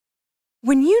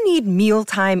When you need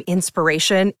mealtime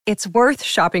inspiration, it's worth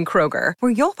shopping Kroger,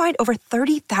 where you'll find over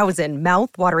 30,000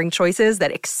 mouth-watering choices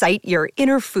that excite your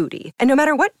inner foodie. And no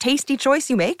matter what tasty choice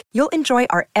you make, you'll enjoy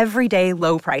our everyday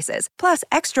low prices, plus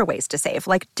extra ways to save,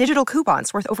 like digital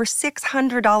coupons worth over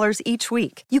 $600 each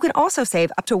week. You can also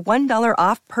save up to $1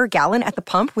 off per gallon at the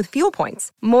pump with fuel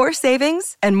points. More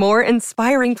savings and more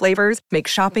inspiring flavors make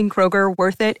shopping Kroger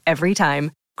worth it every time.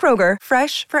 Kroger,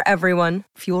 fresh for everyone.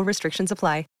 Fuel restrictions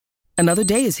apply. Another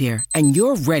day is here, and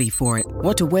you're ready for it.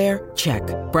 What to wear? Check.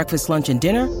 Breakfast, lunch, and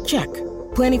dinner? Check.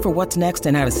 Planning for what's next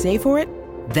and how to save for it?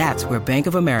 That's where Bank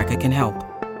of America can help.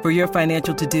 For your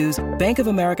financial to-dos, Bank of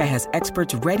America has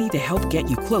experts ready to help get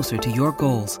you closer to your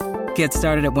goals. Get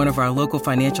started at one of our local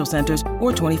financial centers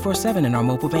or 24/7 in our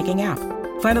mobile banking app.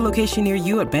 Find a location near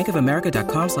you at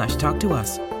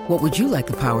bankofamerica.com/talktous. What would you like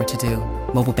the power to do?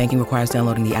 Mobile banking requires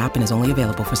downloading the app and is only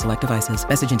available for select devices.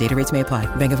 Message and data rates may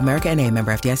apply. Bank of America N.A.,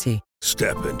 member FDIC.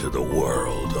 Step into the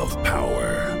world of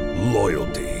power,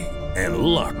 loyalty, and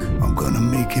luck. I'm gonna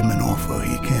make him an offer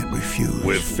he can't refuse.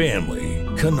 With family,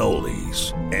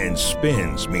 cannolis, and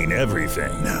spins mean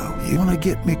everything. Now, you wanna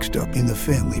get mixed up in the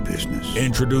family business.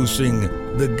 Introducing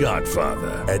The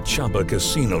Godfather at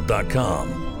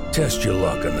ChumbaCasino.com. Test your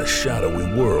luck in the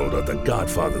shadowy world of The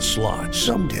Godfather slot.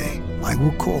 Someday, I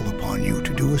will call upon you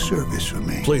to do a service for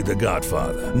me. Play The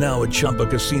Godfather, now at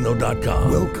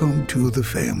ChumbaCasino.com. Welcome to the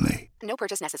family. No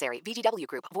purchase necessary. VGW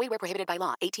Group. Void where prohibited by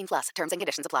law. 18+. Terms and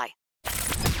conditions apply.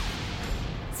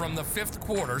 From the Fifth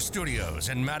Quarter Studios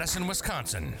in Madison,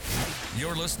 Wisconsin,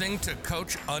 you're listening to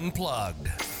Coach Unplugged.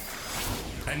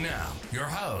 And now, your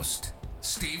host,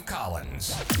 Steve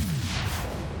Collins.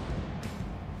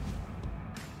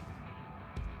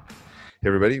 Hey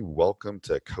everybody, welcome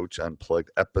to Coach Unplugged,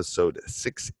 episode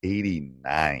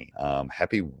 689.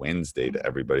 Happy Wednesday to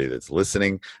everybody that's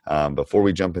listening. Before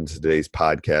we jump into today's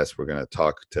podcast, we're going to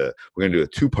do a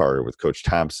two-parter with Coach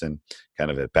Thompson,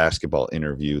 kind of a basketball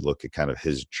interview, look at kind of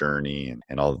his journey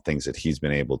and all the things that he's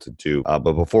been able to do.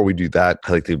 But before we do that,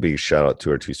 I'd like to give a big shout out to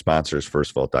our two sponsors.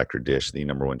 First of all, Dr. Dish, the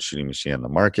number one shooting machine on the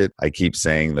market. I keep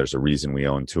saying there's a reason we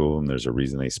own two of them. There's a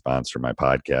reason they sponsor my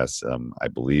podcast. I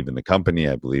believe in the company.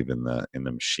 I believe in the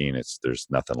machine. There's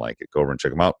nothing like it. Go over and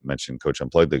check them out. Mention Coach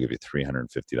Unplugged. They'll give you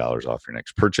 $350 off your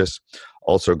next purchase.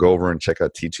 Also, go over and check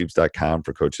out teachhoops.com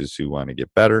for coaches who want to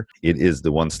get better. It is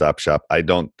the one-stop shop. I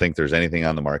don't think there's anything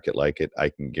on the market like it. I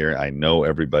can guarantee. I know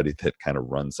everybody that kind of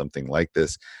runs something like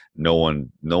this. No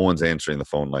one's answering the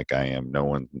phone like I am. No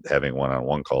one having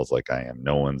one-on-one calls like I am.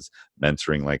 No one's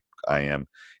mentoring like I am.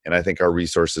 And I think our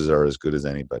resources are as good as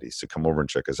anybody. So come over and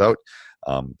check us out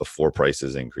before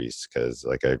prices increase. Because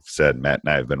like I've said, Matt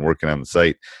and I have been working on the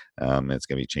site. It's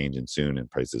going to be changing soon and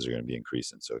prices are going to be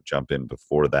increasing. So jump in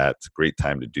before that. It's a great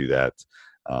time to do that.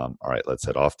 All right, let's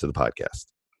head off to the podcast.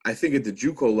 I think at the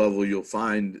JUCO level, you'll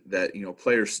find that,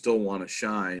 players still want to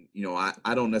shine.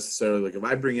 I don't necessarily, like, if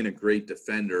I bring in a great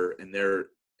defender and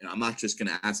I'm not just going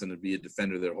to ask them to be a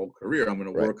defender their whole career. I'm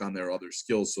going to work on their other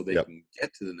skills so they can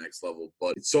get to the next level.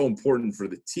 But it's so important for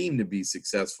the team to be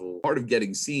successful. Part of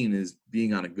getting seen is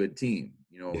being on a good team.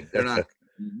 They're not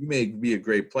 – you may be a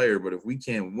great player, but if we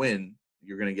can't win,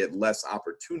 you're going to get less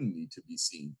opportunity to be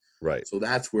seen. Right. So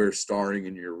that's where starring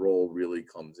in your role really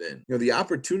comes in. The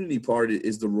opportunity part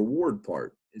is the reward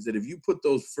part, is that if you put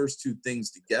those first two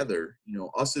things together,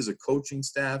 us as a coaching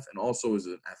staff and also as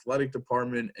an athletic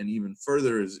department and even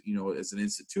further as an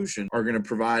institution are going to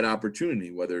provide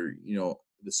opportunity, whether,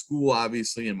 the school,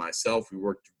 obviously, and myself, we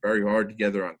worked very hard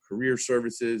together on career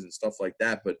services and stuff like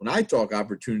that. But when I talk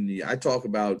opportunity, I talk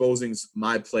about exposing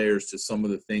my players to some of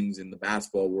the things in the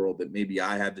basketball world that maybe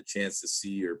I had the chance to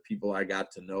see, or people I got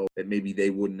to know that maybe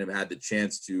they wouldn't have had the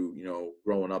chance to,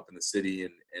 growing up in the city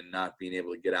and not being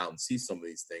able to get out and see some of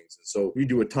these things. And so we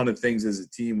do a ton of things as a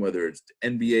team, whether it's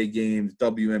NBA games,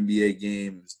 WNBA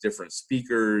games, different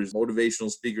speakers,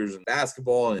 motivational speakers in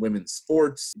basketball and women's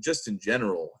sports, just in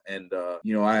general. And,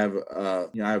 I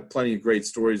have plenty of great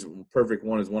stories. Perfect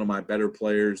one is one of my better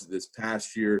players this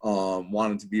past year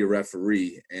wanted to be a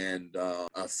referee, and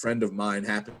a friend of mine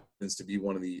happens to be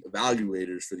one of the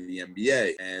evaluators for the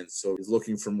NBA, and so is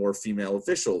looking for more female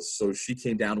officials. So she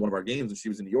came down to one of our games when she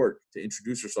was in New York to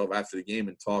introduce herself after the game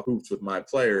and talk hoops with my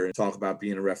player and talk about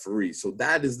being a referee. So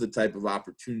that is the type of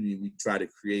opportunity we try to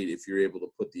create if you're able to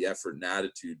put the effort and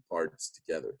attitude parts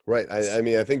together. Right.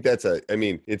 I think that's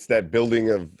it's that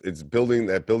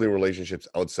building relationships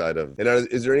outside of. And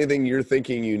is there anything you're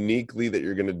thinking uniquely that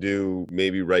you're going to do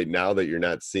maybe right now that you're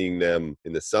not seeing them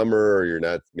in the summer, or you're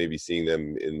not maybe seeing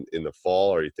them in in the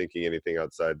fall? Are you thinking anything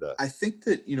outside that? I think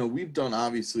that, we've done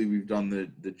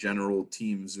the general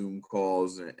team Zoom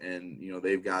calls, and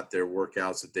they've got their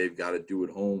workouts that they've got to do at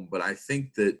home. But I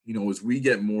think that, as we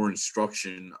get more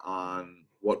instruction on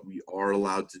what we are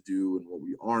allowed to do and what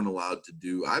we aren't allowed to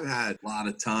do, I've had a lot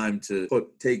of time to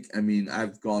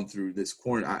I've gone through this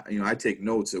quarantine. I take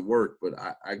notes at work, but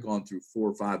I've gone through 4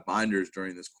 or 5 binders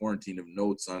during this quarantine of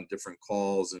notes on different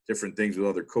calls and different things with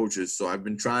other coaches. So I've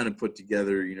been trying to put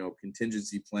together,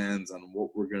 contingency plans on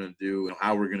what we're going to do and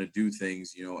how we're going to do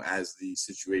things, as the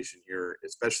situation here,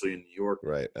 especially in New York.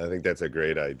 Right. I think that's a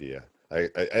great idea.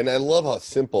 And I love how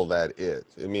simple that is.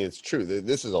 I mean, it's true.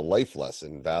 This is a life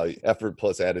lesson. Value, effort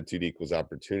plus attitude equals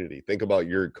opportunity. Think about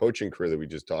your coaching career that we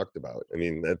just talked about. I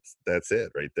mean, that's it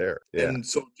right there. Yeah. And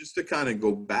so just to kind of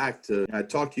go back to, I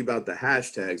talked to you about the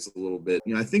hashtags a little bit.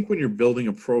 I think when you're building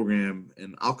a program,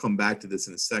 and I'll come back to this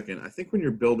in a second, I think when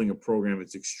you're building a program,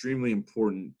 it's extremely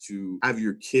important to have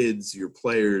your kids, your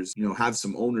players, have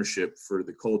some ownership for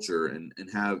the culture and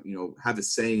have a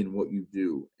say in what you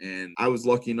do. And I was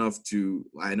lucky enough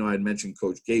I know I had mentioned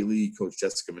Coach Gately, Coach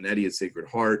Jessica Minetti at Sacred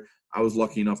Heart. I was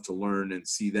lucky enough to learn and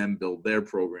see them build their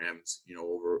programs,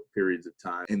 over periods of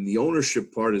time. And the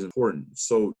ownership part is important.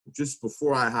 So just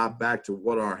before I hop back to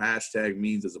what our hashtag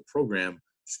means as a program, I'm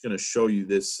just going to show you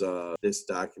this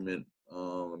document.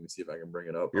 Let me see if I can bring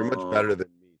it up. You're much better than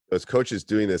me. As coaches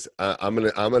doing this, I'm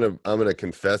gonna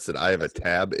confess that I have a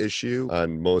tab issue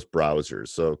on most browsers.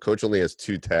 So Coach only has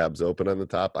 2 tabs open on the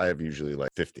top. I have usually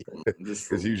like 50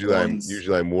 because usually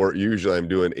I'm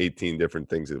doing 18 different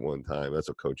things at one time. That's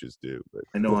what coaches do. But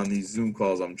I know on these Zoom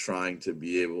calls, I'm trying to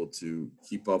be able to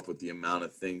keep up with the amount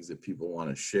of things that people want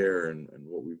to share and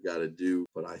what we've got to do.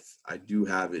 But I do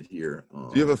have it here.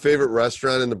 Do you have a favorite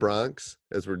restaurant in the Bronx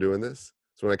as we're doing this?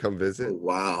 When I come visit? Oh,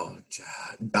 wow.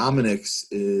 Dominic's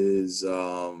in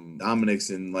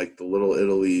like the Little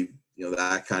Italy,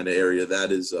 that kind of area.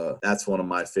 That's one of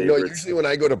my favorites. Usually when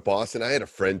I go to Boston, I had a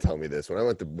friend tell me this.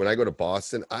 When I go to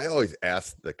Boston, I always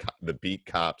ask the beat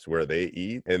cops where they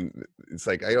eat, and it's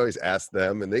like I always ask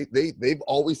them, and they've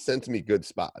always sent me good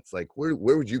spots. Like where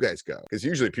would you guys go? Because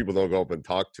usually people don't go up and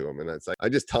talk to them, and it's like I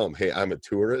just tell them, hey, I'm a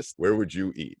tourist. Where would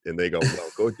you eat? And they go, well,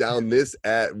 go down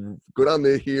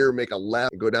here, make a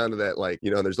left, go down to that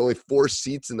there's only 4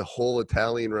 seats in the whole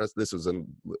Italian restaurant. This was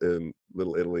in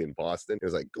Little Italy in Boston. It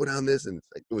was like go down this, and it's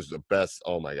like it was the best.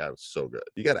 Oh my god, it was so good.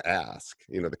 You got to ask.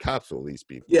 The cops will at least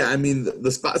be. Yeah, I mean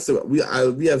the spots that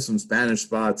we have some Spanish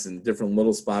spots and different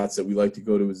little spots that we like to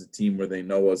go to as a team where they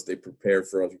know us, they prepare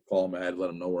for us. We call them ahead, let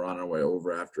them know we're on our way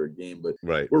over after a game. But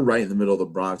we're right in the middle of the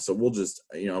Bronx, so we'll just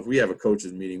if we have a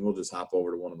coaches meeting, we'll just hop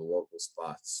over to one of the local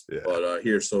spots. Yeah. But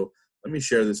so let me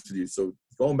share this with you. So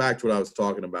going back to what I was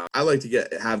talking about, I like to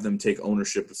have them take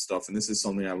ownership of stuff. And this is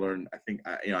something I learned. I think,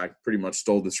 I pretty much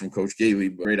stole this from Coach Gately,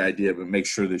 but great idea, but make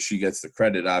sure that she gets the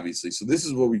credit, obviously. So this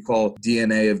is what we call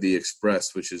DNA of the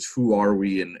Express, which is who are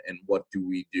we and what do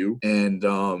we do? And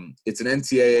it's an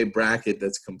NCAA bracket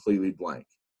that's completely blank.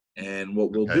 And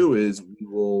what we'll do is we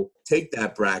will take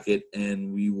that bracket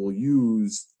and we will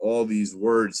use all these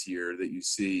words here that you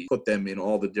see, put them in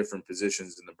all the different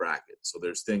positions in the bracket. So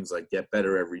there's things like get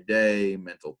better every day,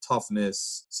 mental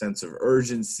toughness, sense of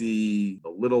urgency, the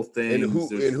little things.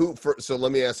 So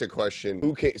let me ask a question.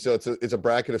 So it's a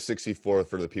bracket of 64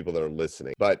 for the people that are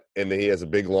listening, and he has a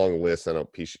big long list on a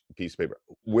piece of paper.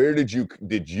 Where did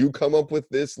you come up with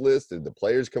this list? Did the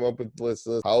players come up with this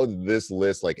list? How did this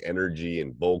list, like energy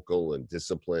and vocal and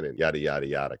discipline and yada, yada,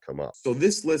 yada, come up? So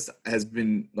this list has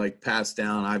been passed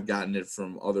down. I've gotten it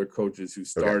from other coaches who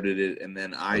started it. And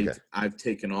then I've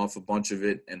taken off a bunch of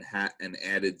it and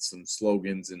added some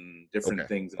slogans and different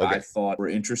things that I thought were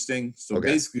interesting. So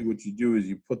basically what you do is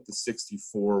you put the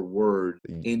 64 word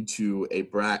into an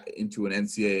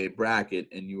NCAA bracket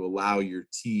and you allow your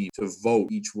team to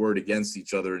vote each word against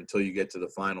each other until you get to the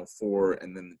Final Four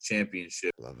and then the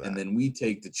championship. And then we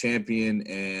take the champion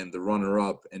and the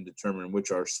runner-up and determine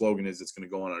which our slogan is that's going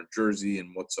to go on our jersey and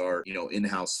what's our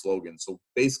in-house slogan. So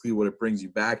basically what it brings you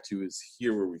back to is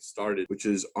here where we started, which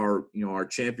is our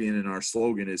champion and our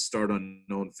slogan is start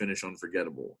unknown, finish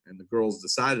unforgettable. And the girls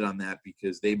decided on that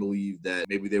because they believed that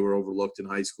maybe they were overlooked in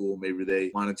high school, maybe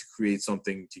they wanted to create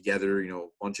something together, a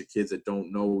bunch of kids that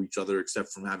don't know each other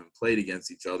except from having played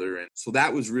against each other. And so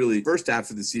that was really, first half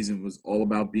of the season was all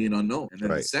about being unknown. And then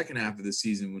the second half of the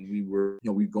season when we were,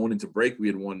 we going into break, we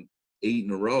had won 8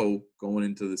 in a row going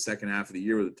into the second half of the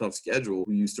year with a tough schedule.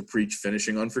 We used to preach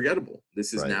finishing unforgettable.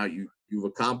 This is now you you've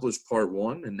accomplished part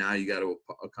one, and now you got to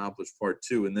accomplish part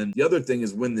two. And then the other thing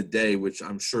is win the day, which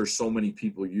I'm sure so many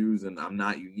people use, and I'm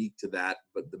not unique to that,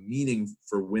 but the meaning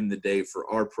for win the day for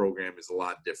our program is a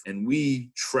lot different. And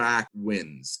we track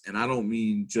wins, and I don't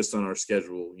mean just on our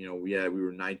schedule. We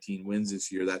were 19 wins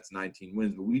this year. That's 19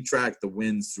 wins, but we track the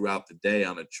wins throughout the day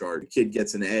on a chart. A kid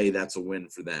gets an A, that's a win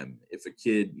for them. If a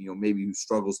kid, maybe who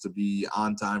struggles to be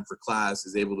on time for class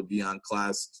is able to be in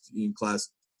class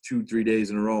 2-3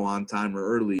 days in a row on time or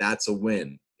early, that's a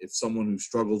win. If someone who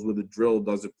struggles with a drill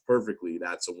does it perfectly,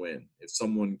 that's a win. If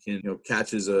someone can,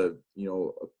 catches a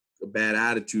bad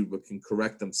attitude but can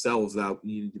correct themselves without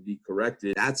needing to be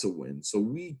corrected, that's a win. So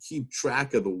we keep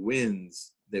track of the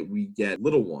wins that we get,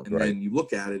 little ones. And then you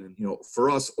look at it and, for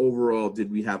us overall, did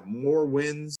we have more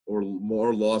wins or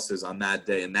more losses on that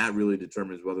day? And that really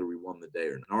determines whether we won the day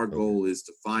or not. And our goal is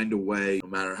to find a way, no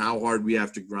matter how hard we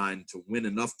have to grind, to win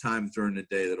enough times during the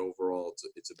day that overall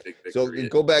it's a big victory. So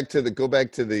go back to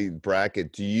the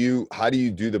bracket. How do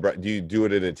you do do you do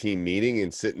it in a team meeting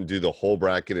and sit and do the whole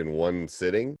bracket in one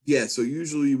sitting? Yeah. So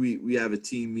usually we have a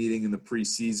team meeting in the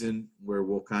preseason where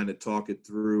we'll kind of talk it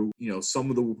through. Some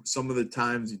of the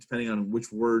times, depending on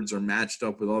which words are matched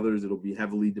up with others, it'll be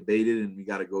heavily debated and we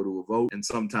got to go to a vote. And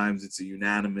sometimes it's a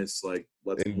unanimous, like,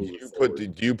 let's move it forward.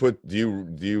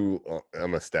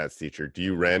 I'm a stats teacher. Do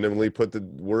you randomly put the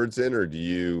words in, or do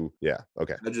you? Yeah.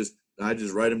 Okay. I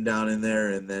just write them down in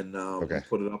there, and then we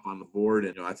put it up on the board.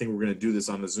 And I think we're going to do this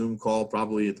on a Zoom call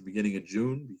probably at the beginning of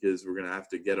June, because we're going to have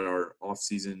to get our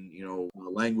off-season,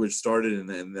 language started, and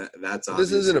then that's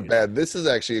this isn't this is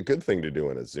actually a good thing to do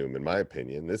in a Zoom, in my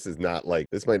opinion. This is not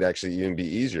this might actually even be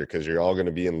easier because you're all going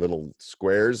to be in little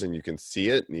squares and you can see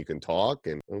it and you can talk,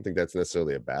 and I don't think that's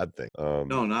necessarily a bad thing.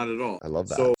 No, not at all. I love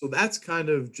that. So that's kind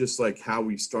of just like how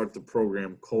we start the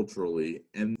program culturally.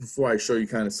 And before I show you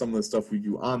kind of some of the stuff we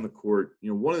do on the court,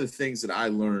 one of the things that I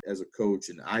learned as a coach,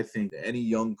 and I think that any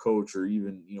young coach or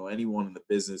even, anyone in the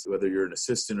business, whether you're an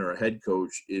assistant or a head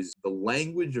coach, is the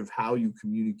language of how you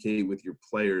communicate with your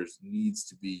players needs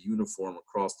to be uniform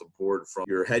across the board, from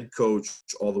your head coach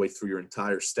all the way through your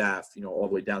entire staff, all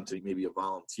the way down to maybe a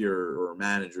volunteer or a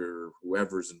manager or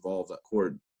whoever's involved at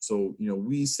court. So,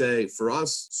 we say, for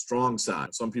us, strong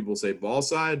side. Some people say ball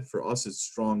side. For us, it's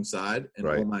strong side.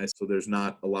 And so there's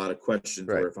not a lot of questions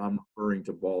where if I'm referring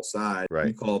to ball side,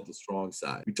 we call it the strong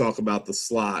side. We talk about the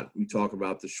slot. We talk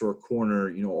about the short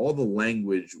corner. All the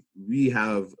language. We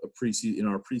have in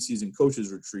our preseason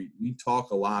coaches retreat, we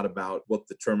talk a lot about what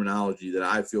the terminology that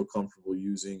I feel comfortable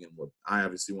using and what I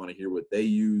obviously want to hear what they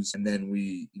use. And then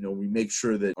we make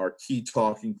sure that our key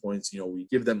talking points, we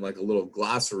give them like a little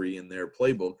glossary in their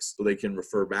playbook, so they can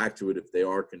refer back to it if they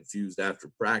are confused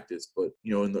after practice. But,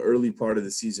 in the early part of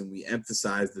the season, we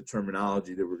emphasize the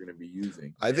terminology that we're going to be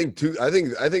using. I think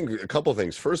a couple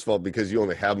things. First of all, because you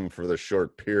only have them for the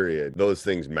short period, those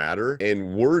things matter,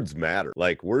 and words matter.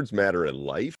 Like, words matter in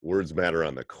life, words matter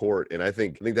on the court. And I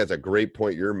think that's a great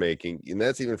point you're making. And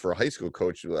that's even for a high school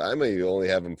coach. I may only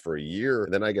have them for a year,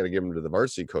 and then I got to give them to the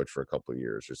varsity coach for a couple of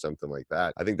years or something like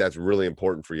that. I think that's really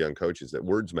important for young coaches, that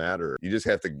words matter. You just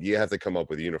have to come up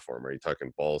with uniform. Are you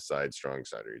talking ball side, strong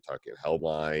side? Are you talking help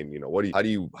line? How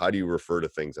do you refer to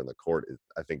things on the court?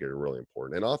 I think are really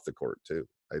important, and off the court too.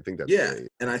 I think that's great.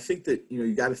 And I think that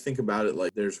you got to think about it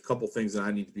like there's a couple things that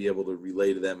I need to be able to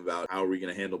relay to them about. How are we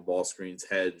going to handle ball screens,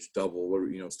 hedge, double,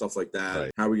 stuff like that.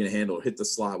 Right. How are we going to handle hit the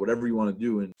slot, whatever you want to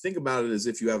do, and think about it as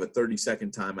if you have a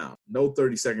 30-second timeout. No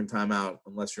 30-second timeout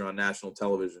unless you're on national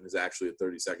television is actually a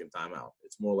 30-second timeout.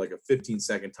 It's more like a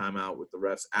 15-second timeout with the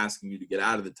refs asking you to get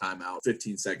out of the timeout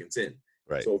 15 seconds in.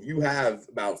 Right. So if you have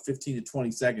about 15 to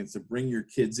 20 seconds to bring your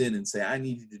kids in and say, I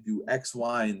need you to do X,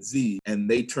 Y, and Z, and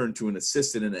they turn to an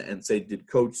assistant and say,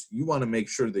 coach, you want to make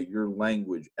sure that your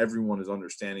language, everyone is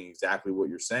understanding exactly what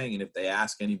you're saying. And if they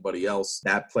ask anybody else,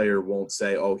 that player won't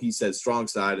say, oh, he said strong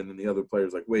side. And then the other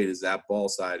player's like, wait, is that ball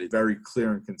side? It's very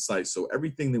clear and concise. So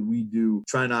everything that we do,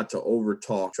 try not to over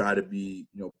talk, try to be,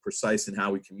 precise in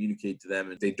how we communicate to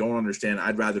them. If they don't understand,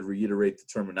 I'd rather reiterate the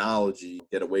terminology,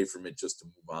 get away from it just to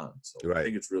move on. So I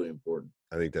think it's really important.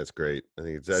 I think that's great. I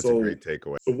think that's a great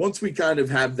takeaway. So once we kind of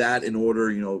have that in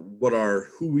order,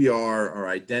 who we are, our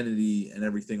identity and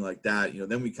everything like that,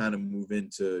 then we kind of move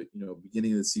into,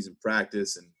 beginning of the season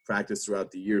practice and practice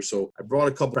throughout the year. So I brought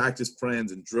a couple practice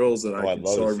plans and drills that I can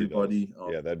show everybody.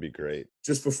 Yeah, that'd be great.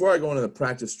 Just before I go into the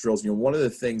practice drills, one of the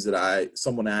things that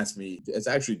someone asked me, it's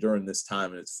actually during this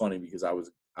time, and it's funny because I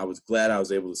was glad I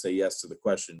was able to say yes to the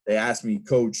question. They asked me,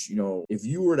 Coach, if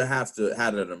you were to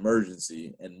had an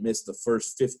emergency and miss the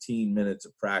first 15 minutes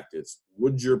of practice,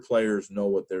 would your players know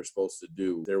what they're supposed to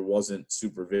do? There wasn't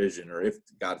supervision, or if,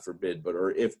 God forbid,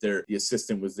 or if the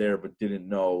assistant was there but didn't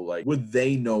know, like, would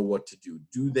they know what to do?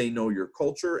 Do they know your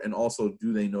culture? And also,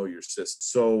 do they know your system?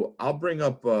 So I'll bring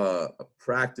up a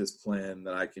practice plan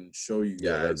that I can show you guys.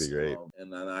 Yeah, that'd be great.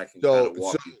 And then I can kind of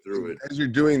walk you through it. As you're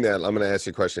doing that, I'm going to ask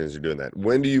you a question as you're doing that.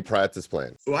 When do you practice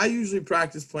plan? So I usually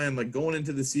practice plan, like going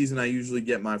into the season, I usually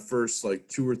get my first like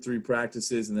 2 or 3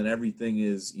 practices, and then everything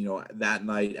is, that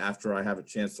night after I have a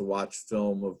chance to watch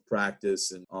film of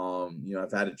practice and,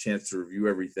 I've had a chance to review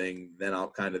everything, then I'll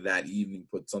kind of that evening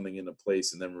put something into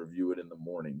place and then review it in the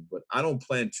morning. But I don't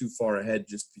plan too far ahead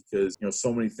just because,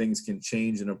 so many things can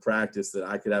change in a practice that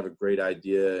I could have a great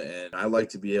idea. And I like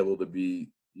to be able to be,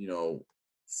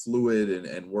 fluid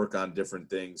and work on different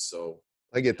things. So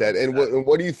I get that. And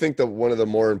what do you think one of the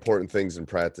more important things in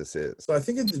practice is? So I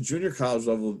think at the junior college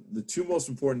level, the 2 most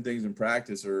important things in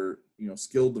practice are,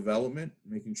 skill development,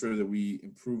 making sure that we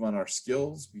improve on our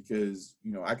skills, because,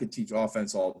 I could teach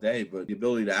offense all day, but the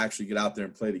ability to actually get out there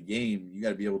and play the game, you got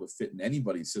to be able to fit in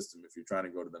anybody's system if you're trying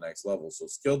to go to the next level. So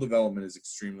skill development is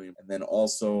extremely, and then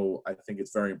also I think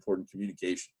it's very important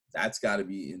communication. That's got to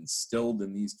be instilled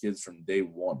in these kids from day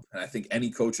one. And I think any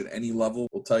coach at any level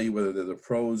will tell you, whether they're the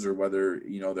pros or whether,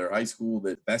 they're high school,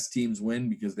 that best teams win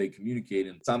because they communicate.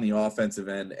 And it's on the offensive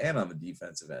end and on the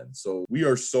defensive end. So we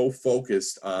are so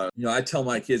focused on, I tell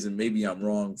my kids, and maybe I'm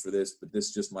wrong for this, but this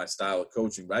is just my style of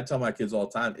coaching, but I tell my kids all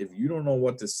the time, if you don't know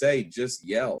what to say, just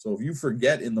yell. So if you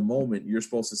forget in the moment, you're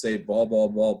supposed to say ball, ball,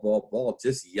 ball, ball, ball,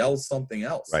 just yell something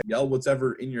else. Right. Yell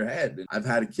whatever in your head. And I've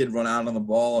had a kid run out on the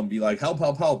ball and be like, help,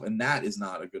 help, help. And that is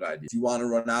not a good idea. If you want to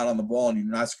run out on the ball and you're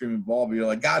not screaming ball, but you're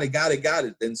like, got it, got it, got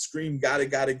it, then scream, got it,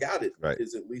 got it, got it. Right.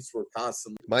 Because at least we're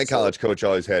constantly. My college coach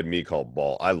always had me call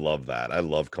ball. I love that. I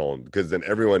love calling, because then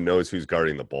everyone knows who's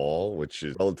guarding the ball, which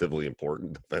is relatively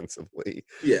important defensively.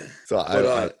 Yeah. So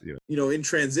but, in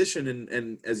transition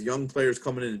and as young players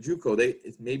coming into JUCO,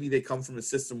 maybe they come from a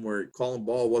system where calling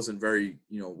ball wasn't very,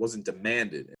 wasn't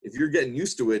demanded. If you're getting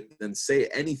used to it, then say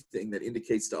anything that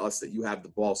indicates to us that you have the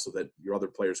ball so that your other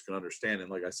players can understand. And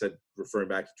like I said, referring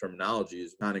back to terminology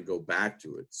is kind of go back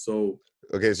to it. So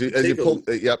okay, so as you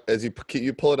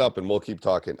pull it up, and we'll keep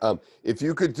talking. If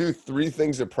you could do 3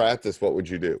 things at practice, what would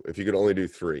you do? If you could only do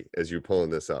 3 as you're pulling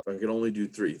this up. I could only do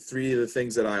 3. 3 of the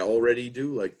things that I already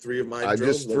do, like 3 of my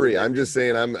drills. Just 3. I'm just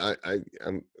saying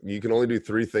you can only do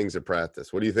 3 things at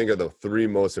practice. What do you think are the 3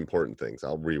 most important things?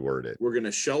 I'll reword it. We're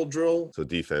gonna shell drill. So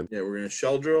defense. Yeah, we're gonna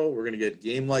shell drill. We're gonna get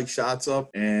game-like shots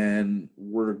up, and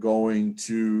we're going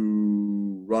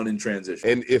to run in transition.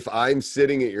 And if I'm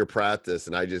sitting at your practice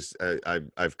and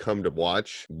I've come to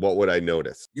watch, what would I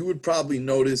notice? You would probably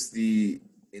notice the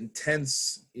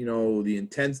intense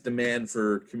demand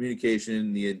for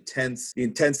communication, the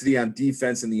intensity on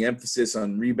defense, and the emphasis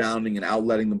on rebounding and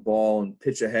outletting the ball and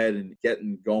pitch ahead and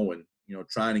getting going,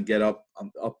 trying to get up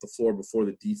the floor before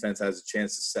the defense has a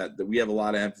chance to set. That we have a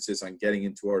lot of emphasis on getting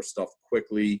into our stuff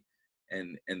quickly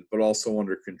but also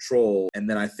under control. And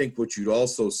then I think what you'd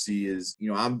also see is,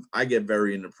 I get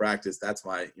very into practice. That's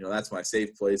my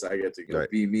safe place. I get to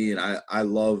be me, and I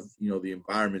love, the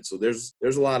environment. So there's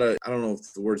a lot of, I don't know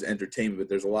if the word's entertainment, but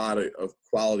there's a lot of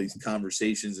quality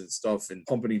conversations and stuff and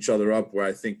pumping each other up, where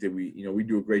I think that we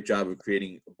do a great job of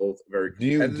creating both a very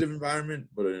competitive environment,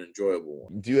 but an enjoyable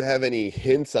one. Do you have any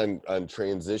hints on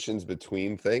transitions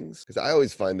between things? Because I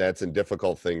always find that's a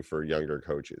difficult thing for younger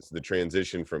coaches, the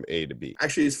transition from A to B.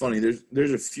 Actually, it's funny.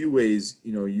 There's a few ways,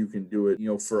 you can do it.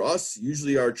 For us,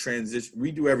 usually our transition,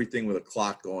 we do everything with a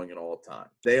clock going at all times.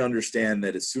 They understand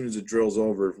that as soon as the drill's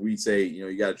over, if we say,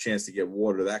 you got a chance to get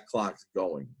water, that clock's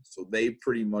going. So they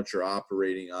pretty much are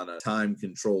operating on a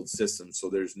time-controlled system.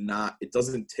 So it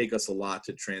doesn't take us a lot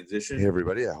to transition. Hey,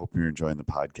 everybody. I hope you're enjoying the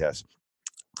podcast.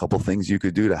 Couple things you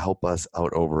could do to help us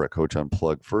out over at Coach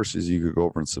Unplugged. First is you could go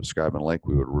over and subscribe and like.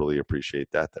 We would really appreciate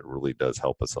that. That really does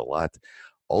help us a lot.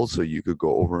 Also, you could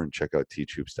go over and check out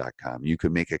teachhoops.com. You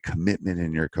could make a commitment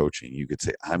in your coaching. You could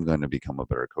say, I'm going to become a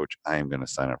better coach. I am going to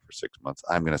sign up for 6 months.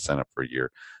 I'm going to sign up for a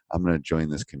year. I'm going to join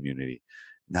this community.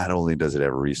 Not only does it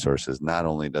have resources, not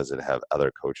only does it have other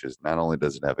coaches, not only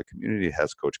does it have a community, it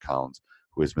has Coach Collins,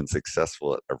 who has been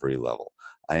successful at every level.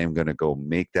 I am going to go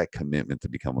make that commitment to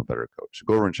become a better coach. So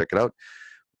go over and check it out.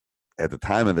 At the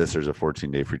time of this, there's a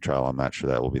 14-day free trial. I'm not sure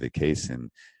that will be the case in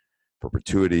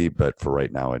perpetuity, but for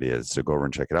right now it is. So go over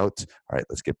and check it out. All right,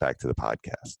 let's get back to the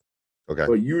podcast. Okay.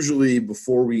 But usually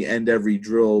before we end every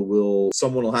drill,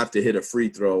 someone will have to hit a free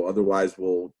throw. Otherwise,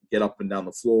 we'll get up and down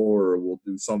the floor, or we'll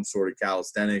do some sort of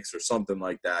calisthenics or something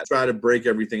like that. Try to break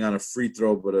everything on a free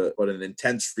throw, but an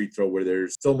intense free throw where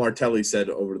there's Phil Martelli said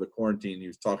over the quarantine, he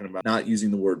was talking about not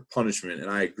using the word punishment. And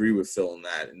I agree with Phil in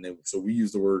that. And then, so we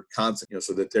use the word consequence,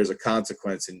 so that there's a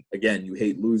consequence. And again, you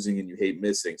hate losing and you hate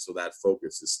missing. So that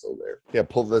focus is still there. Yeah.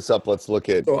 Pull this up. Let's look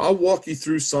at. So I'll walk you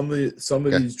through some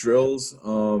of these drills.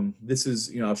 This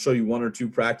is, I'll show you 1 or 2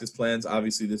 practice plans.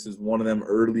 Obviously, this is one of them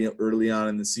early on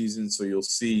in the season. So you'll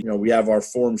see, we have our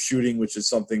form shooting, which is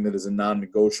something that is a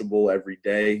non-negotiable every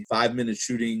day. 5-minute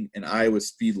shooting and Iowa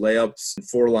speed layups and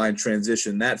 4-line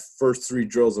transition. That first 3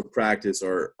 drills of practice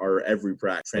are every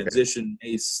practice. Transition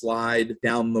may slide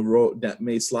down the road. That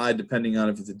may slide depending on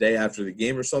if it's a day after the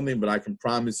game or something. But I can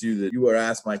promise you that you are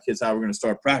asked my kids how we're going to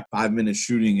start practice. 5-minute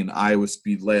shooting and Iowa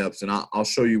speed layups, and I'll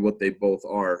show you what they both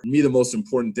are. For me, the most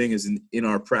important thing is in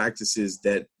our practices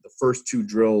that the first 2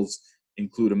 drills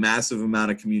include a massive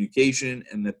amount of communication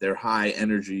and that they're high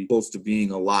energy, close to being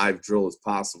a live drill as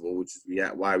possible, which is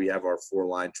why we have our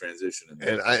 4-line transition.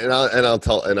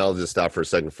 I'll just stop for a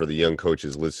second for the young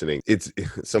coaches listening. It's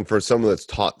for someone that's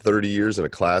taught 30 years in a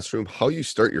classroom, how you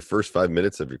start your first 5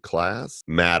 minutes of your class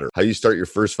matter. How you start your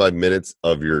first 5 minutes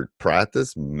of your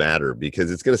practice matter,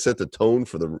 because it's going to set the tone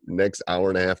for the next hour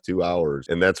and a half, 2 hours.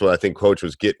 And that's what I think Coach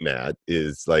was getting at,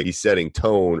 is like he's setting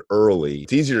tone early.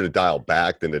 It's easier to dial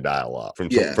back than to dial up.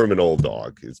 From an old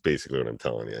dog is basically what I'm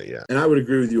telling you. Yeah. And I would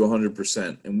agree with you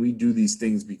 100%. And we do these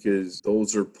things because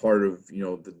those are part of,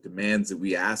 the demands that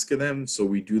we ask of them. So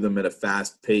we do them at a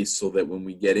fast pace so that when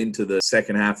we get into the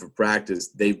second half of practice,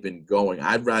 they've been going.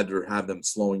 I'd rather have them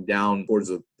slowing down towards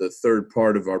the third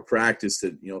part of our practice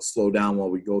to, slow down while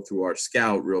we go through our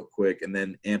scout real quick and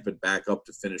then amp it back up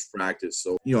to finish practice.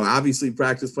 So, obviously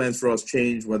practice plans for us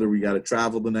change, whether we got to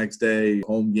travel the next day,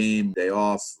 home game, day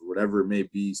off, whatever it may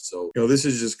be. So, this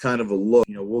is just kind of a look.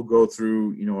 We'll go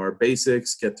through, our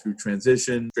basics, get through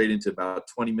transition, straight into about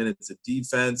 20 minutes of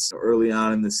defense. Early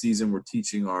on in the season, we're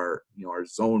teaching our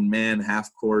zone man half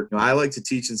court. I like to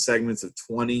teach in segments of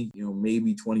 20,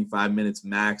 maybe 25 minutes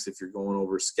max if you're going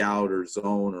over scout or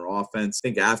zone or offense. I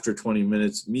think after 20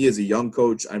 minutes, me as a young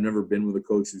coach, I've never been with a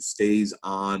coach who stays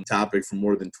on topic for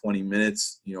more than 20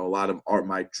 minutes. A lot of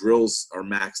my drills are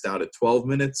maxed out at 12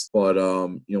 minutes. But,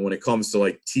 when it comes to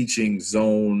like teaching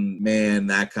zone, man,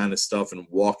 that kind of stuff and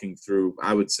walking through,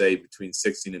 I would say between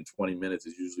 16 and 20 minutes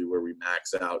is usually where we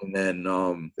max out. And then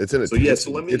it's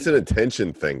an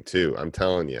attention thing too, I'm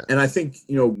telling you. And I think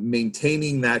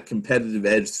maintaining that competitive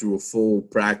edge through a full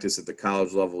practice at the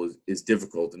college level is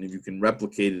difficult, and if you can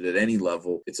replicate it at any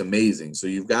level, it's amazing. So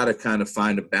you've got to kind of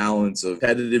find a balance of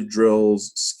competitive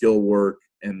drills, skill work,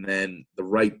 and then the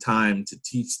right time to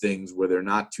teach things where they're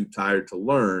not too tired to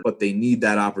learn, but they need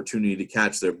that opportunity to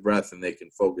catch their breath and they can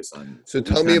focus on you. So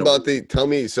tell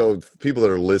me, so people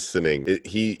that are listening,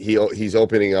 he's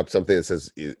opening up something that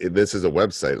says, this is a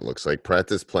website, it looks like,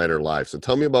 Practice Planner Live. So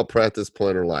tell me about Practice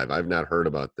Planner Live. I've not heard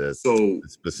about this. So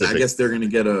I guess they're going to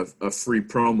get a free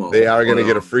promo. They are going to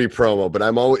get a free promo, but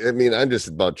I'm just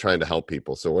about trying to help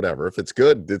people. So whatever, if it's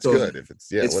good, it's good. If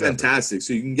it's whatever. Fantastic.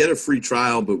 So you can get a free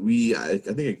trial, but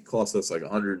I think it costs us like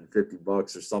 $150 or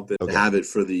something to have it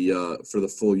for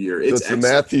the full year. It's the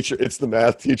math teacher. It's the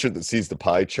math teacher that sees the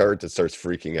pie chart that starts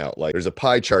freaking out. Like there's a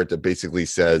pie chart that basically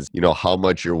says, how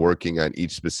much you're working on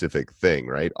each specific thing,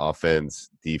 right? Offense,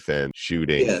 defense,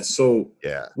 shooting. Yeah. So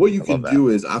what you can do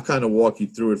is I'll kind of walk you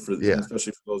through it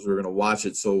especially for those who are going to watch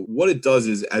it. So what it does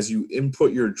is as you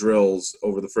input your drills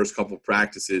over the first couple of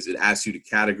practices, it asks you to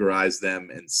categorize them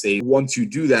and save. Once you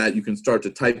do that, you can start to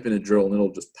type in a drill and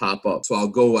it'll just pop up. So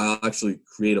I'll actually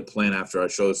create a plan after I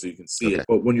show it so you can see it.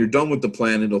 But when you're done with the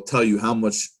plan, it'll tell you how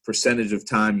much percentage of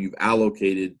time you've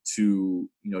allocated to,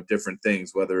 different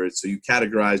things, whether it's, so you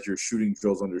categorize your shooting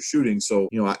drills under shooting. So,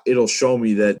 it'll show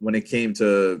me that when it came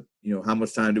to, how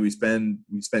much time do we spend?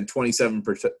 We spend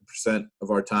 27%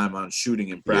 of our time on shooting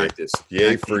in practice.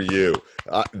 Yay for you.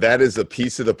 That is a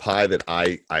piece of the pie that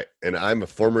I'm a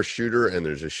former shooter, and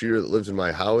there's a shooter that lives in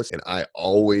my house, and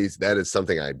that is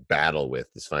something I battle with,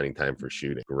 is finding time for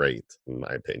shooting. Great, in my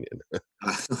opinion.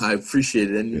 I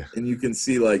appreciate it. And you can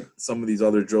see like some of these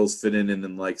other drills fit in, and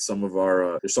then like some of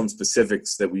our, there's some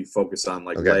specifics that we focus on,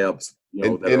 like layups.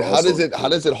 And how does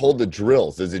it hold the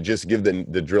drills? Does it just give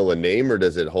the drill a name, or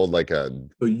does it hold like a?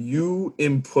 So you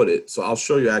input it. So I'll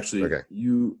show you actually. Okay.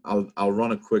 I'll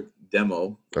run a quick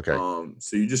demo. Okay.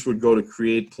 So you just would go to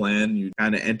create plan. You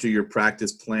kind of enter your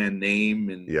practice plan name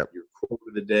and your quote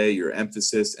of the day, your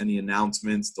emphasis, any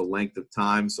announcements, the length of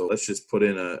time. So let's just put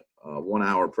in a 1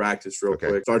 hour practice real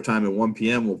quick. Start time at 1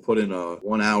 p.m. We'll put in a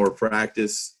 1 hour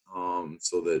practice.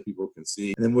 so that people can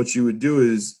see. And then what you would do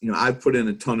is, I put in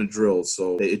a ton of drills.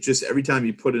 So it just, every time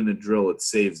you put in a drill, it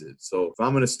saves it. So if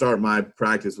I'm going to start my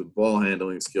practice with ball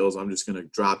handling skills, I'm just going to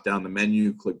drop down the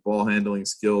menu, click ball handling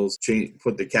skills,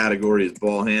 put the category as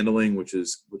ball handling, which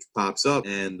pops up.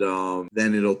 And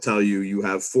then it'll tell you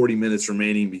have 40 minutes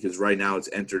remaining, because right now it's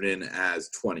entered in as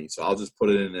 20. So I'll just put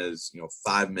it in as,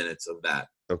 5 minutes of that.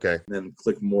 Okay. And then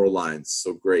click more lines.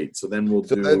 So great. So then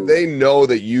then they know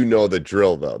that you know the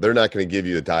drill, though. They're not going to give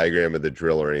you a diagram of the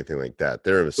drill or anything like that.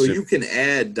 So you can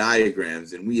add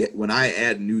diagrams, and when I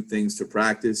add new things to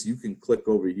practice, you can click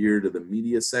over here to the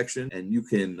media section, and you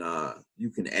can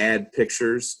add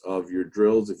pictures of your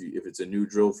drills if it's a new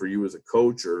drill for you as a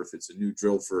coach, or if it's a new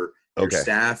drill for your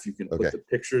staff, you can put the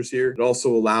pictures here. It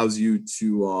also allows you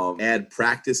to add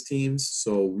practice teams.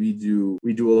 So we do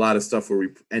a lot of stuff where we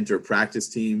enter practice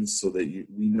teams so that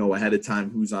we know ahead of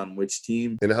time who's on which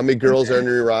team. And how many girls are on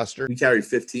your roster? We carry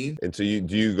 15. And so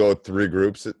do you go 3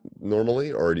 groups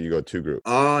normally, or do you go 2 groups?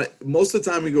 Most of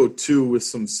the time we go 2 with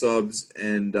some subs,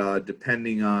 and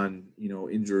depending on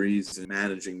injuries and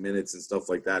managing minutes and stuff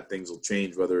like that, things will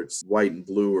change, whether it's white and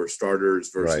blue or starters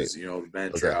versus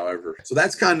bench or however. So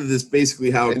that's kind of basically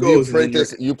how it goes.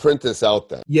 You print this out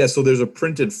then? Yeah, so there's a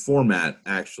printed format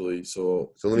actually.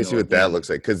 So let me see what that looks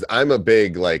like, because I'm a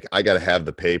big I got to have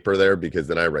the paper there, because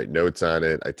then I write notes on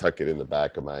it. I tuck it in the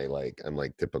back of my I'm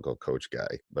like typical coach guy,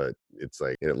 but it's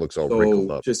and it looks all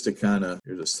wrinkled up. Just to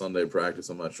here's a Sunday practice.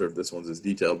 I'm not sure if this one's as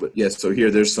detailed, but yes. So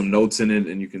here there's some notes in it,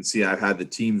 and you can see I've had the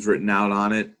teams written out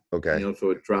on it. Okay.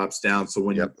 So it drops down. So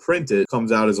when you print it, it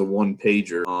comes out as a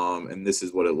 1-pager. And this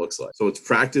is what it looks like. So it's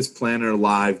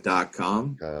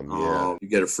practiceplannerlive.com. You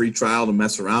get a free trial to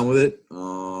mess around with it.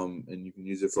 And you can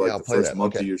use it for the first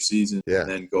month of your season, and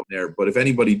then go there. But if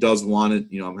anybody does want it,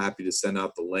 I'm happy to send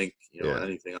out the link,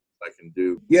 anything else I can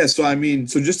do. Yeah. So,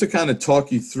 so just to kind of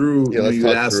talk you through,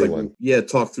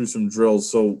 talk through some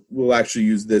drills. So we'll actually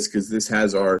use this, because this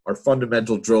has our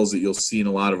fundamental drills that you'll see in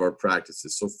a lot of our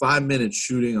practices. So 5 minutes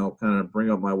shooting, I'll kind of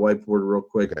bring up my whiteboard real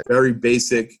quick. Okay. Very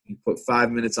basic. You put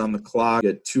 5 minutes on the clock,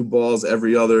 get 2 balls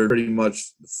every other. Pretty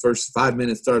much the first 5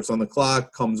 minutes starts on the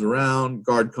clock, comes around,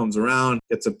 guard comes around,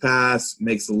 gets a pass,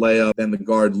 makes a layup. Then the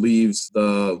guard leaves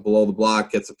below the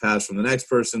block, gets a pass from the next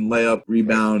person, layup,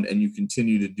 rebound, and you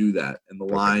continue to do that. And the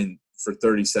line for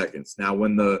 30 seconds. Now,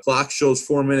 when the clock shows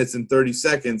 4 minutes and 30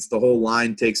 seconds, the whole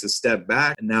line takes a step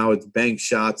back, and now it's bank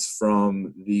shots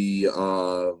from the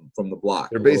block.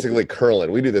 They're basically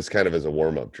curling. We do this kind of as a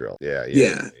warm-up drill. Yeah.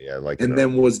 And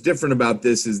then what's different about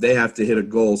this is they have to hit a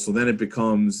goal. So then it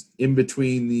becomes in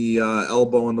between the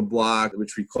elbow and the block,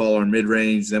 which we call our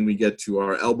mid-range. Then we get to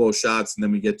our elbow shots, and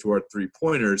then we get to our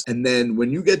 3-pointers. And then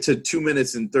when you get to 2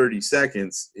 minutes and 30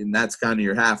 seconds, and that's kind of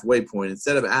your halfway point,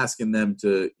 instead of asking them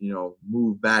to,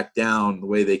 move back down the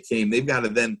way they came, they've got to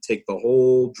then take the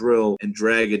whole drill and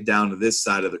drag it down to this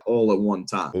side of all at one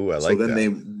time. Ooh, I like so then that. They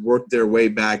work their way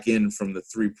back in from the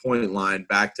 3-point line,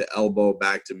 back to elbow,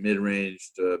 back to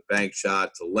mid-range, to bank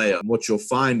shot, to layup. And what you'll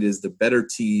find is the better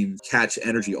teams catch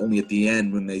energy only at the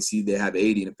end when they see they have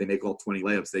 80, and if they make all 20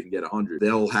 layups, they can get 100.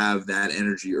 They'll have that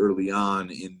energy early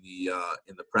on in the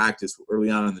practice, early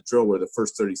on in the drill, where the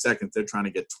first 30 seconds, they're trying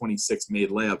to get 26 made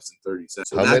layups in 30 seconds.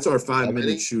 So that's our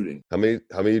 5-minute shooting. How many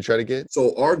you try to get?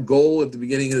 So our goal at the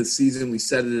beginning of the season, we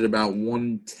set it at about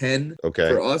 110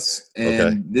 for us.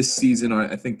 And this season,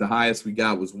 I think the highest we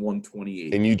got was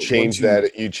 128. And you change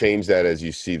that. You change that as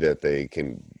you see that they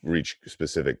can reach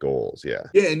specific goals. Yeah.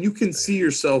 Yeah, and you can see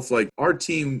yourself, our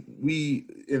team,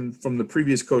 from the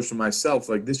previous coach to myself,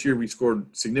 this year we scored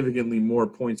significantly more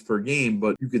points per game,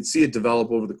 but you could see it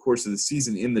develop over the course of the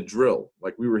season in the drill.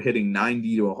 We were hitting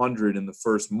 90 to 100 in the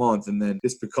first month, and then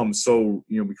this becomes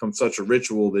such a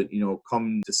ritual that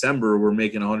come December we're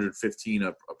making 115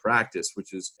 a practice,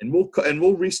 which is, and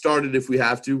we'll restart it if we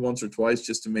have to once or twice,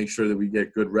 just to make sure that we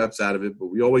get good reps out of it. But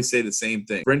we always say the same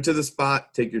thing: sprint to the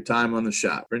spot, take your time on the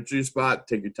shot. Sprint to your spot,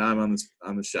 take your time on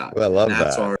the shot. Well, I love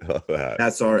that.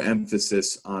 That's our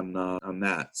emphasis on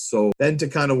that. So then, to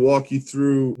kind of walk you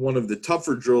through one of the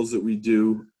tougher drills that we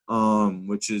do,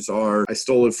 which is I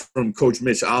stole it from Coach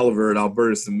Mitch Oliver at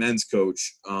Albertus, the men's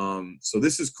coach. So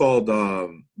this is called,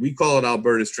 we call it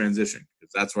Albertus transition,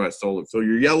 because that's where I stole it. So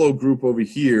your yellow group over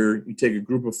here, you take a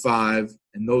group of 5,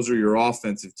 and those are your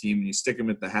offensive team, and you stick them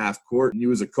at the half court, and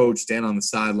you as a coach stand on the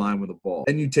sideline with a ball.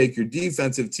 Then you take your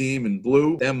defensive team in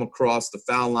blue, them across the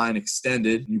foul line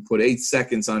extended, and you put 8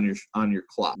 seconds on your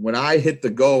clock. When I hit the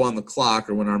go on the clock,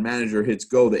 or when our manager hits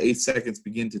go, the 8 seconds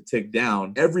begin to tick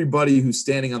down. Everybody who's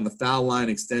standing on the foul line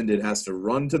extended has to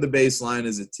run to the baseline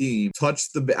as a team,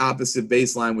 touch the opposite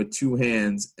baseline with 2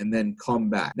 hands, and then come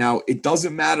back. Now, it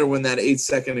doesn't matter when that 8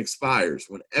 second expires.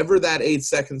 Whenever that 8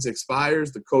 seconds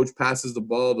expires, the coach passes the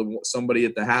ball to somebody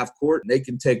at the half court, and they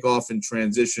can take off in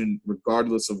transition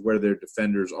regardless of where their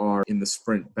defenders are in the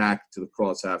sprint back to the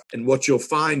cross half. And what you'll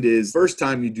find is, first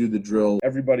time you do the drill,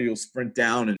 everybody will sprint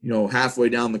down, and halfway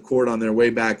down the court on their way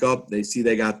back up, they see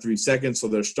they got 3 seconds, so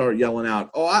they'll start yelling out,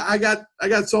 "Oh, I got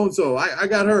so-and-so, I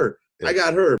got her. I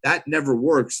got her." That never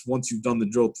works once you've done the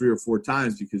drill 3 or 4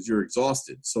 times because you're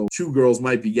exhausted. So 2 girls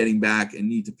might be getting back and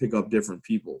need to pick up different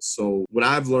people. So what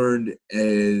I've learned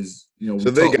is,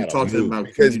 so they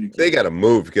got to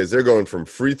move because they're going from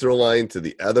free throw line to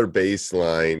the other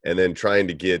baseline and then trying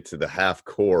to get to the half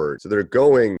court. So they're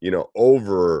going,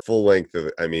 over full length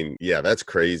of. That's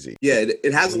crazy. Yeah,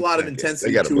 it has a lot of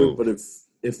intensity to it, but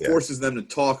it forces them to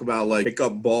talk about, like, pick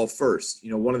up ball first.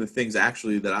 One of the things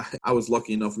actually that I was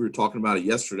lucky enough, we were talking about it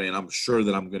yesterday, and I'm sure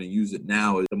that I'm going to use it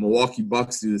now, is the Milwaukee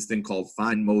Bucks do this thing called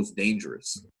Find Most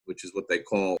Dangerous, which is what they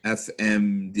call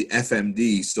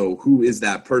FMD. So who is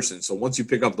that person? So once you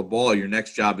pick up the ball, your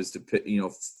next job is to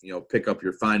pick up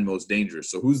your Find Most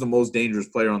Dangerous. So who's the most dangerous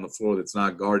player on the floor that's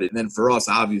not guarded? And then for us,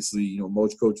 obviously,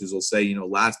 most coaches will say,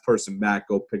 last person back,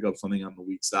 go pick up something on the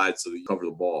weak side so that you cover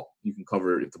the ball. You can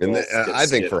cover it if the ball I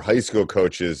think for high school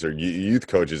coaches or youth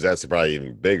coaches, that's probably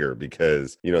even bigger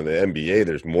because, in the NBA,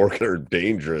 there's more that are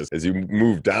dangerous. As you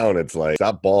move down, it's like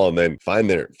stop ball and then find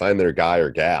their guy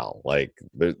or gal. Like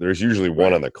there's usually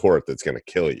one on the court that's going to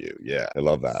kill you. Yeah, I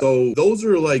love that. So those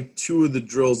are like 2 of the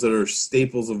drills that are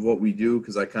staples of what we do,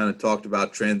 because I kind of talked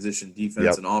about transition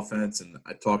defense and offense, and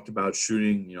I talked about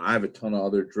shooting. I have a ton of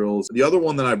other drills. The other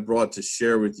one that I brought to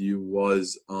share with you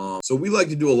was, so we like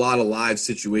to do a lot of live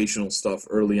situational stuff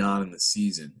early on in the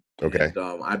season. Okay.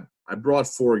 And, I brought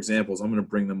 4 examples. I'm going to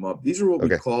bring them up. These are what we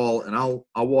call, and I'll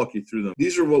walk you through them.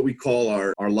 These are what we call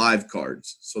our live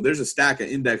cards. So there's a stack of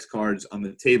index cards on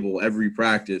the table every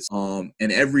practice, and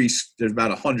there's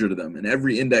about 100 of them, and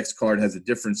every index card has a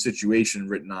different situation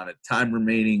written on it: time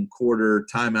remaining, quarter,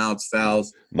 timeouts,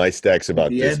 fouls. My stack's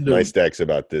about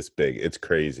this big. It's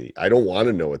crazy. I don't want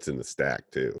to know what's in the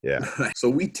stack too. Yeah. So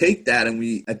we take that, and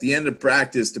we, at the end of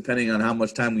practice, depending on how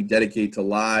much time we dedicate to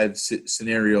live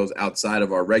scenarios outside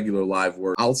of our regular live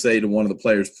work, I'll say to one of the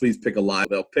players, please pick a live.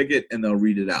 They'll pick it and they'll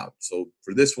read it out. So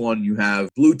for this one, you have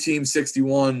blue team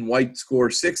 61, white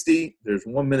score 60. There's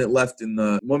 1 minute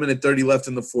 30 left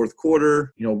in the fourth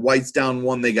quarter. White's down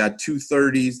 1. They got 2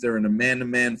 30s. They're in a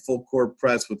man-to-man full court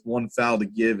press with 1 foul to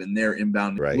give, and they're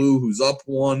inbound. Right. Blue, who's up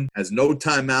 1, has no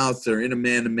timeouts. They're in a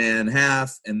man-to-man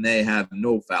half, and they have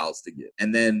no fouls to give.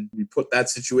 And then we put that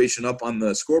situation up on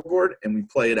the scoreboard and we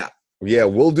play it out. Yeah,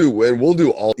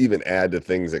 we'll even add to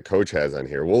things that Coach has on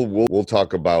here. We'll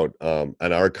talk about on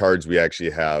our cards. We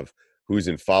actually have who's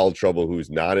in foul trouble,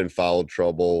 who's not in foul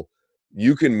trouble.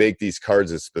 You can make these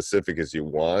cards as specific as you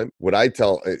want. What I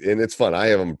tell, and it's fun. I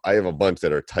have a bunch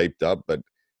that are typed up, but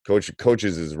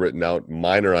Coach's is written out.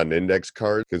 Mine are on index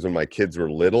cards because when my kids were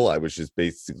little, I was just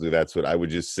basically, that's what I would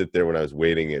just sit there when I was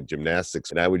waiting at gymnastics,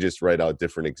 and I would just write out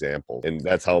different examples. And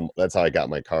that's how I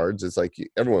got my cards. It's like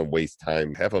everyone wastes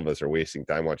time. Half of us are wasting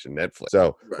time watching Netflix.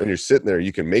 So when you're sitting there,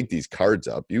 you can make these cards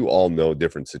up. You all know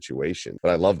different situations,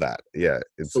 but I love that. Yeah.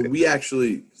 So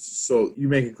you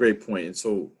make a great point. And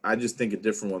so I just think a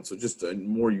different one. So just a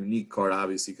more unique card,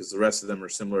 obviously, because the rest of them are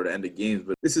similar to end of games,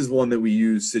 but this is one that we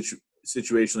use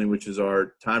situationally, which is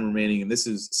our time remaining, and this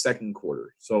is second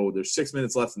quarter. So there's 6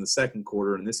 minutes left in the second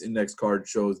quarter, and this index card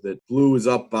shows that blue is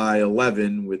up by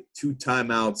 11 with 2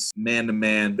 timeouts,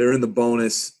 man-to-man. They're in the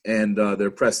bonus, and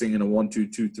they're pressing in a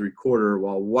 1-2-2-3 quarter,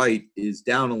 while white is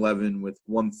down 11 with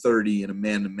 1:30 in a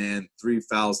man-to-man, 3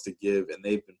 fouls to give, and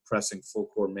they've been pressing full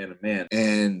court man-to-man.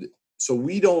 And so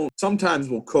sometimes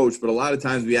we'll coach, but a lot of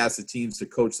times we ask the teams to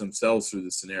coach themselves through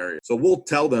the scenario. So we'll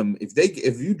tell them,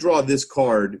 if you draw this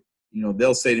card,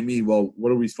 they'll say to me, well,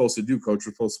 what are we supposed to do, Coach?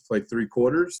 We're supposed to play 3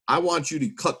 quarters. I want you to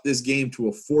cut this game to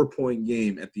a 4-point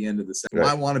game at the end of the second. Right.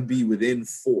 I want to be within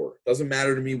 4. Doesn't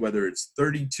matter to me whether it's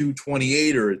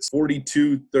 32-28 or it's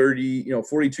 42-30,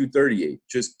 42-38.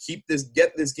 Just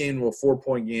get this game to a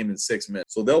 4-point game in 6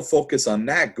 minutes. So they'll focus on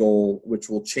that goal, which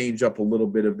will change up a little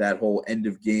bit of that whole end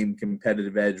of game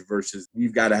competitive edge versus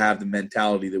we've got to have the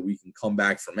mentality that we can come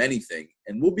back from anything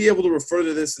And we'll be able to refer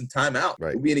to this in timeout.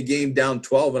 Right. We'll be in a game down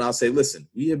 12, and I'll say, listen,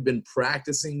 we have been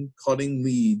practicing cutting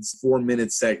leads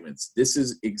 4-minute segments. This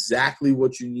is exactly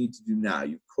what you need to do now.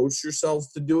 You've coached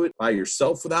yourselves to do it by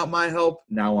yourself without my help.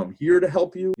 Now I'm here to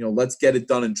help you. Let's get it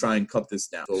done and try and cut this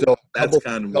down. So that's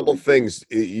kind of a couple things.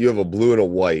 You have a blue and a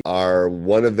white. Are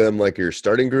one of them like your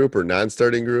starting group or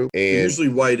non-starting group? And usually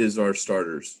white is our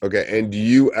starters. Okay. And do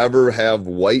you ever have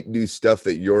white do stuff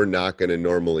that you're not going to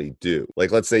normally do?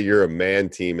 Like, let's say you're a man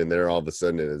team and they're all of a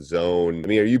sudden in a zone. I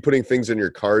mean, are you putting things in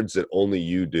your cards that only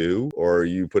you do, or are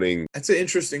you putting? That's an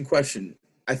interesting question.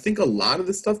 I think a lot of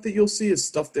the stuff that you'll see is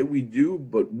stuff that we do,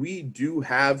 but we do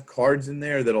have cards in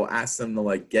there that'll ask them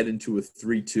to get into a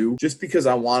 3-2 just because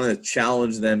I want to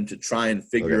challenge them to try and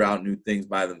figure out new things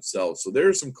by themselves. So there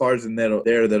are some cards in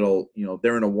there that'll,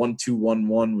 they're in a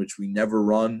 1-2-1-1, which we never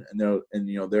run.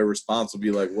 And their response will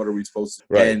be like, what are we supposed to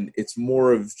do? Right. And it's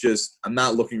more of just, I'm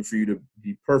not looking for you to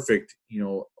be perfect,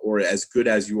 or as good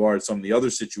as you are in some of the other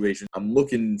situations. I'm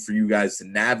looking for you guys to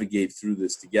navigate through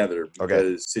this together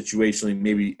because situationally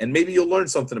maybe you'll learn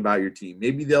something about your team.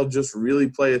 Maybe they'll just really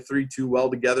play a 3-2 well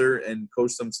together and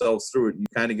coach themselves through it. You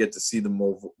kind of get to see the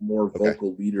more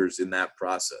vocal leaders in that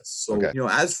process. So,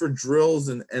 as for drills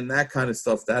and that kind of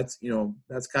stuff, that's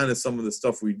kind of some of the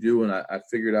stuff we do. And I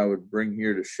figured I would bring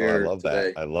here to share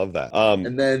today. I love that.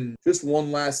 And then just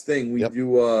one last thing, we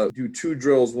do 2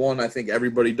 drills. One, I think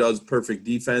everybody does perfect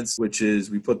defense, which is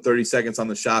we put 30 seconds on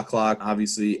the shot clock.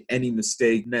 Obviously, any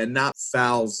mistake, not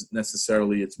fouls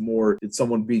necessarily. It's more, did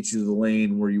someone beat you to the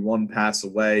lane where you one pass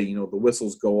away? The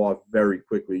whistles go off very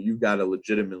quickly. You've got to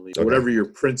legitimately, whatever your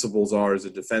principles are as a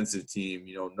defensive team,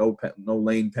 no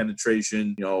lane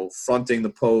penetration, fronting the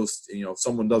post. If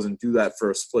someone doesn't do that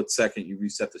for a split second, you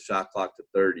reset the shot clock to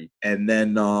 30. And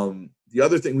then the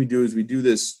other thing we do is we do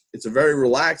this. It's a very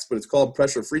relaxed, but it's called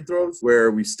pressure free throws, where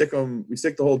we stick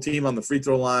the whole team on the free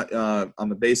throw line, on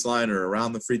the baseline or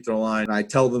around the free throw line. And I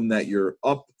tell them that you're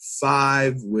up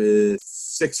 5 with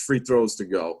 6 free throws to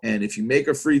go. And if you make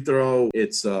a free throw,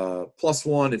 it's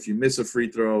 +1. If you miss a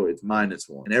free throw, it's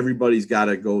 -1. And everybody's got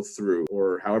to go through,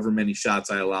 or however many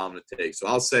shots I allow them to take. So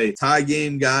I'll say tie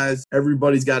game, guys.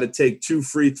 Everybody's got to take 2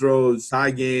 free throws.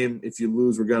 Tie game. If you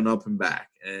lose, we're going up and back.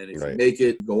 And if you make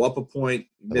it, go up a point,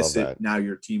 miss it, now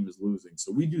your team is losing.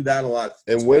 So we do that a lot.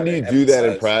 And when do you do that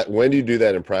in practice? When do you do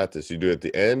that in practice? You do it at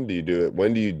the end? Do you do it?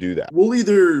 When do you do that?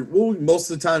 We'll most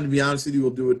of the time, to be honest with you,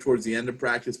 we'll do it towards the end of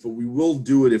practice, but we will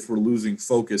do it if we're losing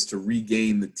focus to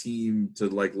regain the team to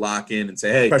lock in and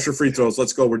say, hey, pressure free throws,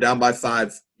 let's go. We're down by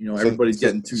 5. Everybody's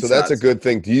getting 2 shots. So that's a good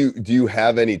thing. Do you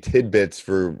have any tidbits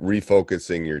for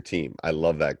refocusing your team? I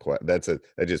love that. That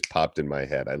just popped in my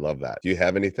head. I love that. Do you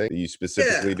have anything that you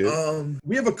specifically do?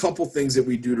 We have a couple things that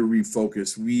we do to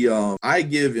refocus.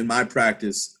 In my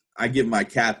practice, I give my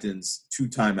captains 2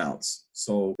 timeouts.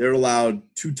 So they're allowed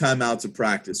 2 timeouts of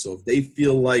practice. So if they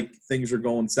feel like things are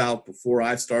going south before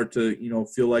I start to,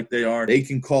 feel like they are, they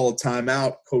can call a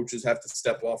timeout. Coaches have to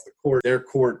step off their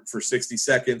court for 60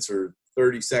 seconds or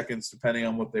 30 seconds, depending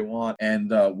on what they want,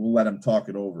 and we'll let them talk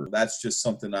it over. That's just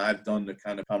something I've done to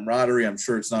kind of camaraderie. I'm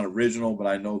sure it's not original, but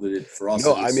I know that for us,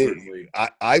 certainly.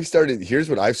 Here's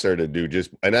what I've started to do,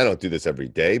 and I don't do this every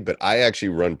day, but I actually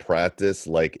run practice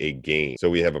like a game. So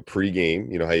we have a pregame,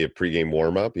 how you have pregame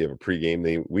warm-up, you have a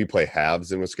pregame. We play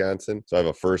halves in Wisconsin. So I have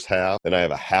a first half, and I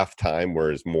have a halftime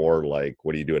where it's more like,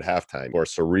 what do you do at halftime? More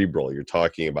cerebral. You're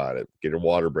talking about it, get a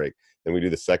water break. Then we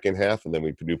do the second half, and then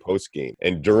we do post game.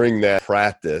 And during that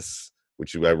practice,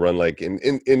 which I run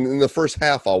in the first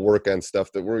half, I'll work on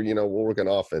stuff that we'll work on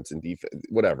offense and defense,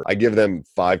 whatever. I give them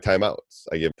 5 timeouts.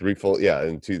 I give 3 full,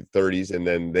 and 2 30s, and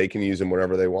then they can use them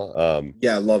whenever they want.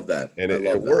 I love that. And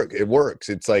it works. It works.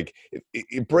 It's like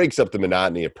it breaks up the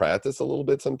monotony of practice a little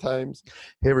bit sometimes.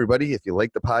 Hey, everybody, if you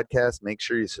like the podcast, make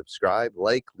sure you subscribe,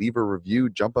 leave a review,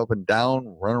 jump up and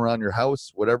down, run around your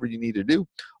house, whatever you need to do.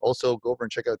 Also, go over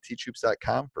and check out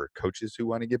teachhoops.com for coaches who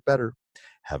want to get better.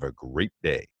 Have a great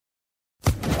day.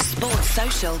 Sports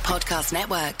Social Podcast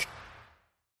Network.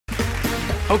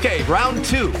 Okay, round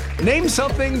 2. Name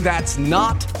something that's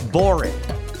not boring.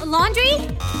 A laundry?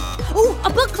 Ooh, a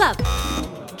book club.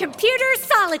 Computer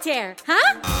solitaire,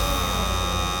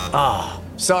 huh?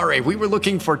 Sorry, we were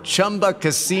looking for Chumba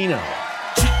Casino.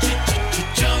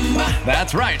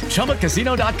 That's right.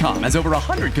 ChumbaCasino.com has over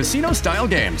 100 casino-style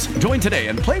games. Join today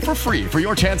and play for free for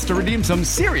your chance to redeem some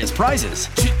serious prizes.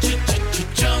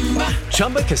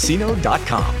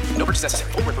 ChumbaCasino.com. No purchase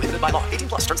necessary. Void where prohibited by law. 18+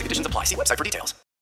 terms and conditions apply. See website for details.